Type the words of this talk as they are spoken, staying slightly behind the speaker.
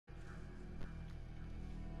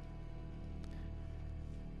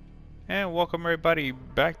And welcome everybody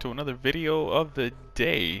back to another video of the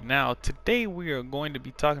day. Now today we are going to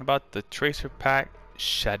be talking about the Tracer Pack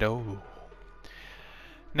Shadow.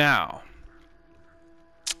 Now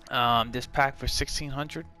this pack for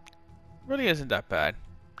 1600 really isn't that bad,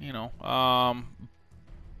 you know.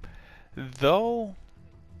 Though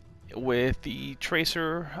with the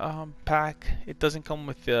Tracer pack, it doesn't come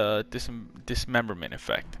with the dismemberment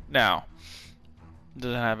effect. Now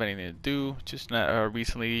doesn't have anything to do. Just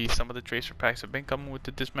recently, some of the Tracer packs have been coming with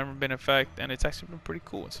the dismemberment effect, and it's actually been pretty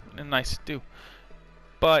cool. It's been nice to do.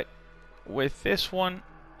 But with this one,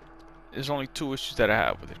 there's only two issues that I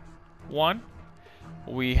have with it. One,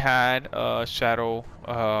 we had a shadow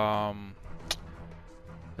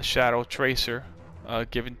Tracer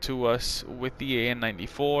given to us with the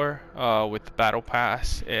AN94 with the Battle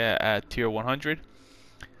Pass at tier 100.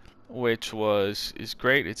 Which is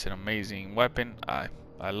great. It's an amazing weapon. I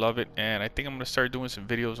love it, and I think I'm gonna start doing some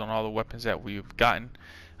videos on all the weapons that we've gotten.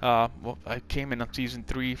 Well, I came in on season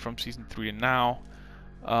 3, from season 3 to now,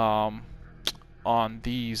 on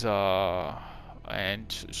these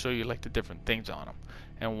and show you like the different things on them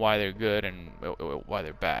and why they're good and why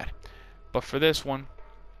they're bad. But for this one,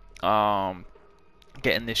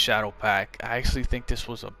 getting this shadow pack, I actually think this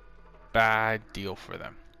was a bad deal for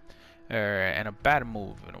them. And a bad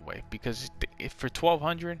move in a way, because if for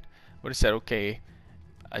 1200 would have said, okay,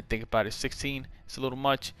 I think about it, 16 it's a little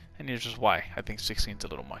much, and here's just why I think 16 is a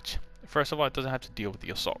little much. First of all, it doesn't have to deal with the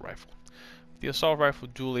assault rifle. The assault rifle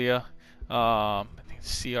Julia, I think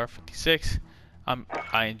it's CR56.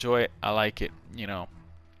 I enjoy it, I like it, you know.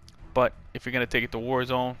 But if you're gonna take it to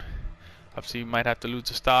Warzone, obviously you might have to lose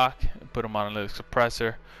the stock and put them on a little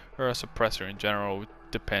suppressor, or a suppressor in general. It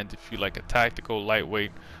depends if you like a tactical,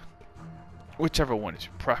 lightweight, whichever one is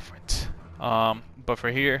your preference. But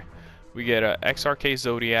for here, we get a XRK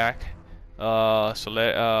Zodiac, Solo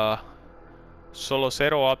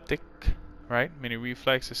Zero Optic, right? Mini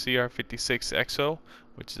Reflex, a CR56 EXO,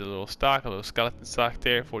 which is a little stock, a little skeleton stock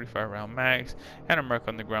there, 45 round mags, and a Merc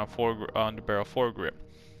Underground underbarrel foregrip.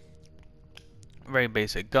 Very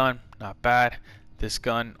basic gun, not bad. This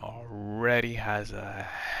gun already has a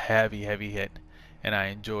heavy hit, and I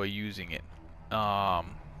enjoy using it.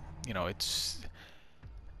 You know, I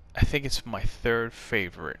think it's my third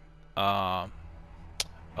favorite assault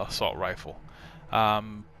rifle.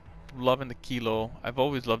 Loving the Kilo. I've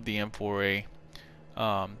always loved the M4A.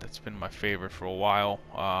 That's been my favorite for a while.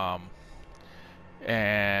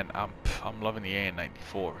 And I'm loving the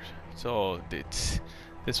AN94. So this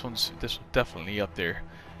one's definitely up there.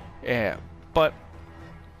 Yeah, but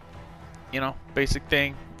you know, basic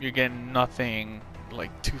thing. You're getting nothing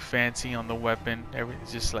like too fancy on the weapon.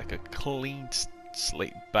 Everything's just like a clean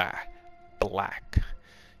slate black,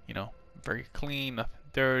 you know, very clean, nothing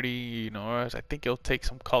dirty, you know. I think it'll take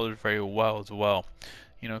some colors very well as well,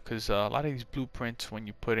 you know, because a lot of these blueprints, when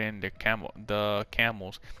you put in the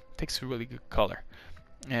camels, it takes a really good color,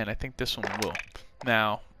 and I think this one will.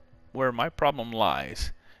 Now, where my problem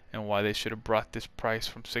lies, and why they should have brought this price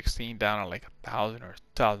from 16 down to like 1,000 or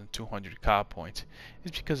 1,200 COD points,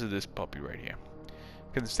 is because of this puppy right here.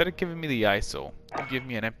 Because instead of giving me the ISO, you give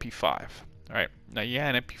me an MP5. Alright, now yeah,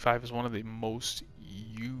 an MP5 is one of the most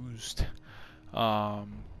used SMGs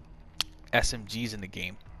in the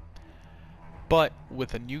game. But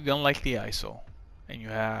with a new gun like the ISO, and you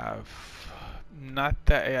have not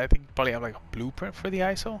that, I think you probably have like a blueprint for the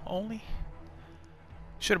ISO only.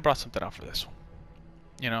 Should have brought something out for this one.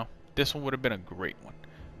 You know, this one would have been a great one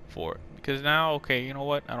for it. Because now, okay, you know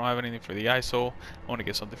what? I don't have anything for the ISO. I want to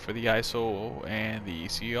get something for the ISO and the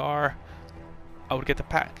ECR. I would get the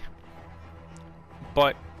pack.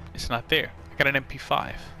 But it's not there. I got an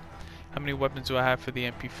MP5. How many weapons do I have for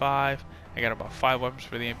the MP5? I got about 5 weapons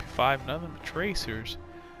for the MP5. None of them are tracers.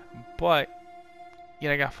 But,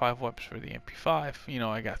 yeah, I got 5 weapons for the MP5. You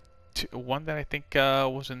know, I got one that I think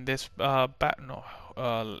was in this last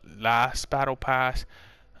Battle Pass.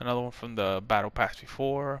 Another one from the Battle Pass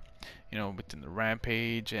before, you know, within the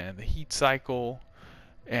Rampage and the Heat Cycle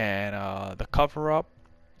and the Cover Up.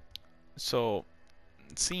 So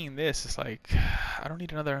seeing this, it's like, I don't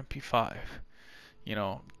need another MP5. You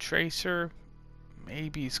know, Tracer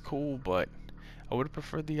maybe is cool, but I would have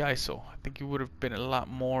preferred the ISO. I think it would have been a lot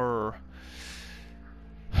more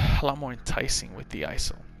enticing with the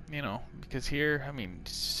ISO. You know, because here, I mean,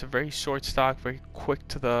 it's a very short stock, very quick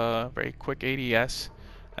ADS.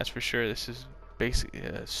 That's for sure. This is basically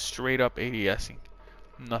straight up ADSing,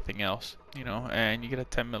 nothing else, you know. And you get a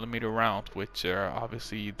 10mm round, which are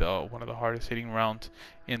obviously one of the hardest hitting rounds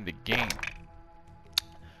in the game.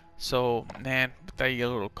 So, man, with that you get a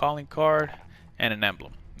little calling card and an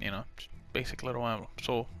emblem, you know. basic little emblem.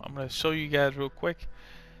 So I'm gonna show you guys real quick,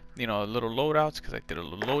 you know, little loadouts, because I did a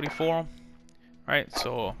little loadie for them. Right,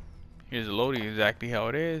 so here's the loadie, exactly how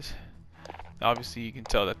it is. Obviously you can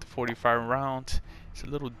tell that the 45 rounds is a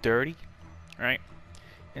little dirty, right?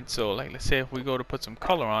 And so, like, let's say if we go to put some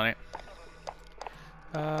color on it,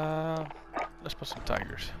 let's put some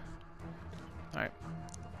tigers. All right,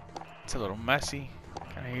 it's a little messy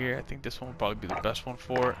kind of here. I think this one will probably be the best one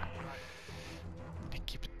for it.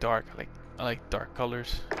 Keep it dark. I like dark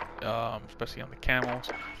colors, especially on the camels.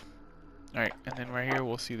 All right, and then right here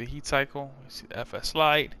we'll see the heat cycle. We see the FS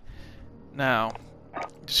light. Now,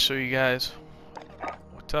 just show you guys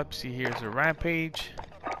what's up. See, here's the rampage.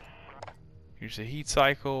 Here's the heat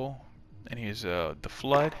cycle, and here's the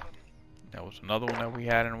flood. That was another one that we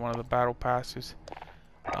had in one of the battle passes.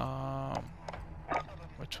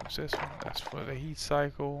 Which one's this one? That's for the heat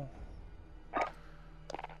cycle.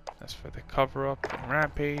 That's for the cover up and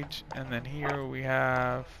rampage. And then here we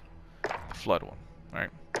have the flood one,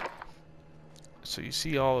 right? So you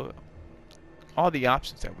see all the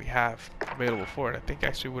options that we have available for it. I think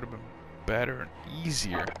actually would have been better and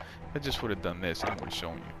easier if I just would have done this and I would have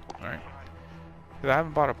shown you, all right? Because I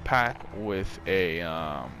haven't bought a pack with a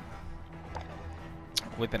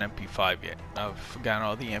with an MP5 yet. I've gotten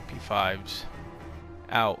all the MP5s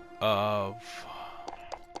out of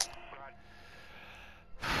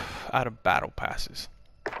battle passes,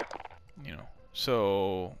 you know.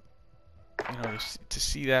 So, you know, to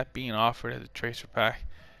see that being offered as a tracer pack,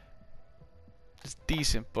 it's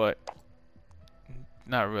decent, but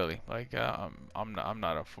not really. Like, I'm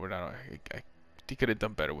not up for that. He could have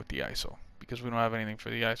done better with the ISO, because we don't have anything for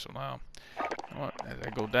the ISO now. You know what? As I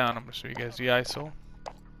go down, I'm gonna show you guys the ISO.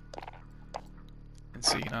 And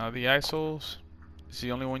see, now the ISOs is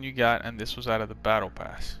the only one you got, and this was out of the battle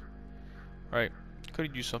pass, right? Could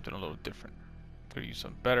have used something a little different. Could have used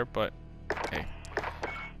something better, but hey,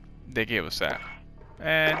 they gave us that.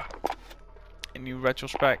 And in new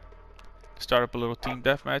retrospect, start up a little team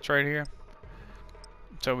deathmatch right here,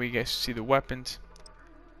 so we guys see the weapons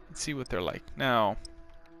and see what they're like. Now,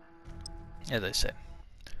 as I said,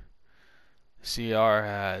 CR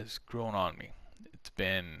has grown on me. It's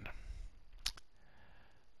been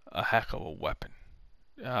a heck of a weapon.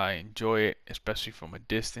 I enjoy it, especially from a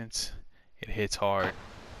distance. It hits hard.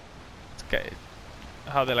 It's got,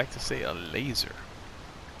 how they like to say, a laser,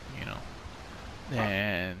 you know.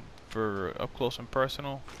 And for up close and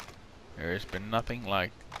personal, there's been nothing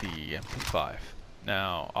like the MP5.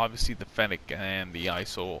 Now, obviously the Fennec and the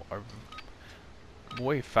ISO are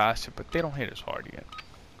way faster, but they don't hit as hard yet.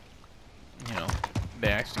 You know, they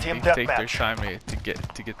actually take their time to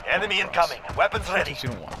get enemy incoming. Weapons ready. You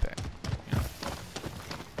don't want that. You know?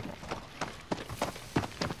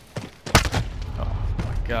 Oh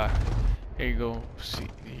my God! Here you go.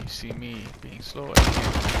 You see me being slow at the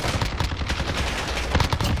game.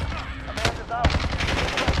 Command is out.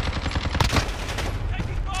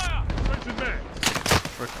 Taking fire.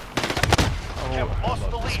 Oh, I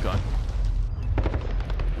love this gun.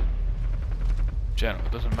 General,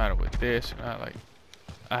 it doesn't matter with this.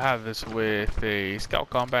 I have this with a Scout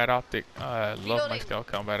Combat Optic. I love my Scout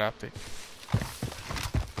Combat Optic.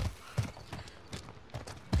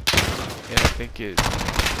 And I think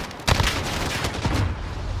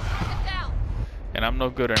and I'm no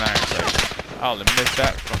good in iron sight. I'll admit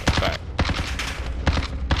that from the fact.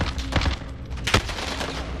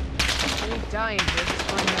 You're dying here.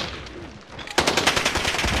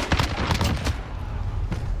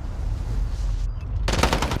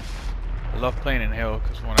 I love playing in hell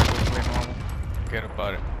because when I go play normal, forget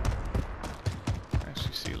about it. I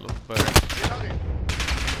actually see a little better.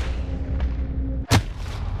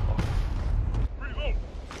 Oh.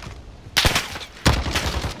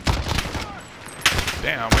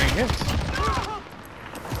 Damn, how many hits?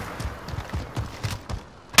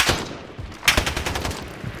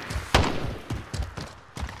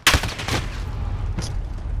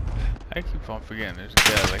 I keep on forgetting there's a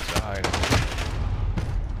guy that likes to hide.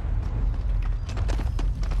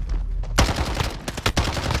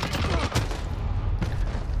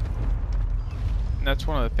 And that's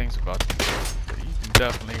one of the things about these. You can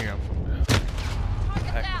definitely hear them from a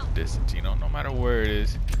heck of a distance, you know, no matter where it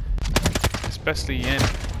is. Especially in...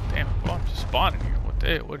 Damn, well, I'm just spawning here. What the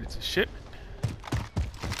hell? What is this shit?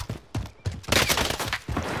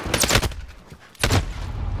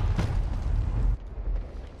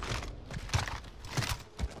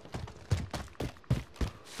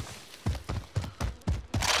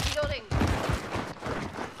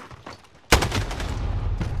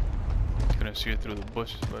 Couldn't see it through the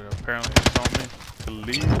bushes, but apparently it's on me.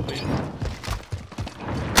 Believe.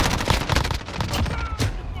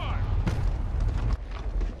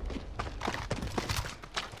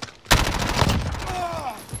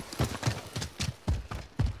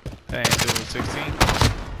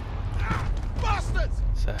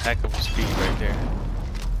 heck of a speed right there.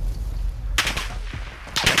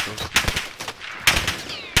 Heck of a speed.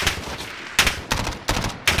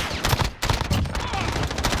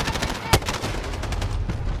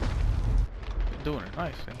 Doing it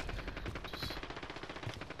nice, man.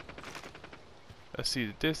 Let's see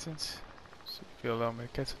the distance. See if you allow me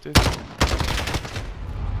to catch the distance.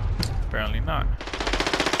 Apparently not.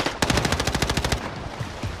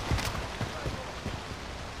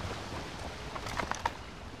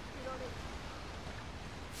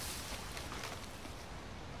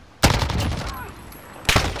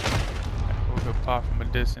 We'll go pop from a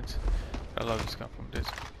distance. I love this gun from a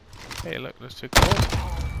distance. Hey, look, let's check close.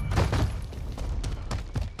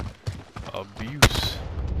 Abuse.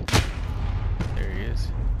 There he is.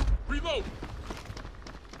 Reload.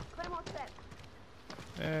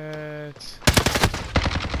 That's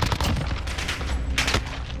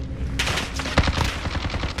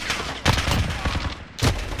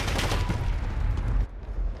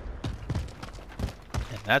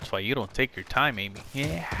and that's why you don't take your time, Amy.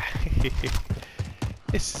 Yeah.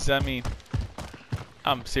 This is, I mean,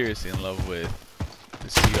 I'm seriously in love with the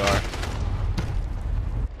CR.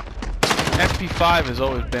 MP5 has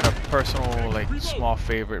always been a personal, like, small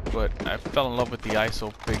favorite, but I fell in love with the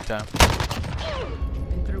ISO big time.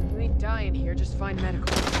 Been through, we ain't dying here, just find medical.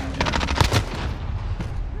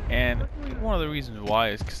 And one of the reasons why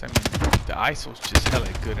is because, I mean, the ISO is just hella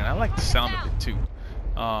good, and I like the sound of it too.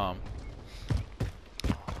 I'm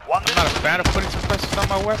not a fan of putting suppressors on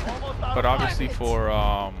my weapon, but obviously for,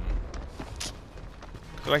 I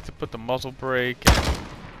like to put the muzzle brake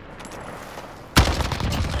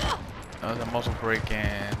and the muzzle brake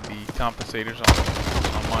and the compensators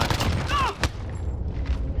on mine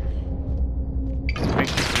to make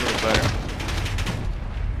this a little better.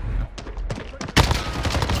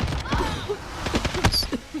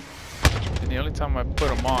 And the only time I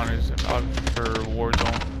put them on is for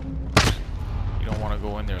Warzone. You don't want to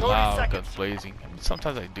go in there loud, guns blazing. I mean,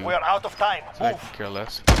 sometimes I do. We are out of time. So I Move. can care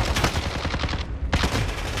less.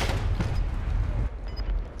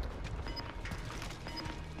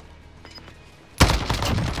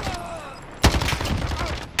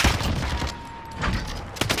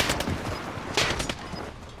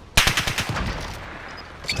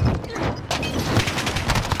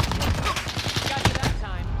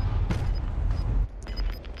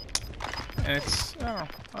 And it's, I don't know,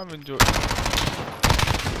 I've enjoyed it.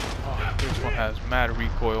 Oh, this one has mad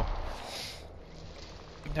recoil.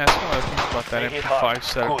 That's one of the things about that Make it hard. MP5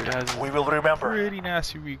 setup. Good. It has We will remember. pretty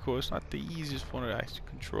nasty recoil. It's not the easiest one to actually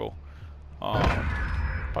control.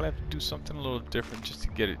 Probably have to do something a little different just to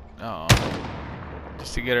get it, under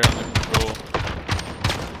control.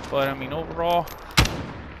 But I mean, overall,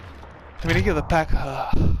 I mean, I give the pack,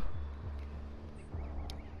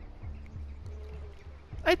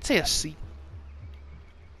 I'd say a C.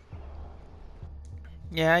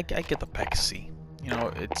 Yeah, I get the pack a C. You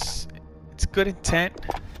know, it's good intent.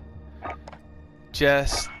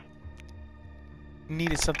 Just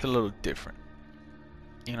needed something a little different.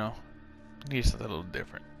 You know, needed something a little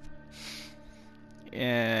different.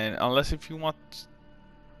 And unless if you want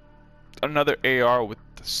another AR with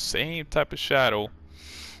the same type of shadow,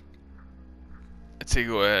 I'd say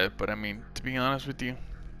go ahead. But I mean, to be honest with you,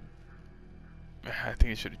 I think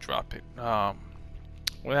you should have dropped it.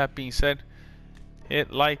 With that being said,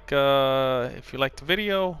 hit like if you liked the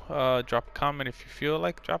video, drop a comment if you feel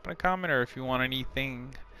like dropping a comment, or if you want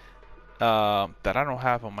anything that I don't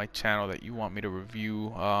have on my channel that you want me to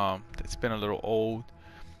review that's been a little old,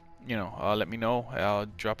 you know, let me know. I'll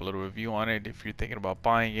drop a little review on it if you're thinking about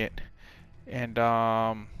buying it. And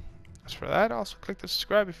as for that, also click the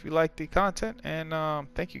subscribe if you like the content, and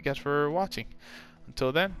thank you guys for watching.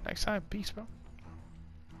 Until then, next time, peace, bro.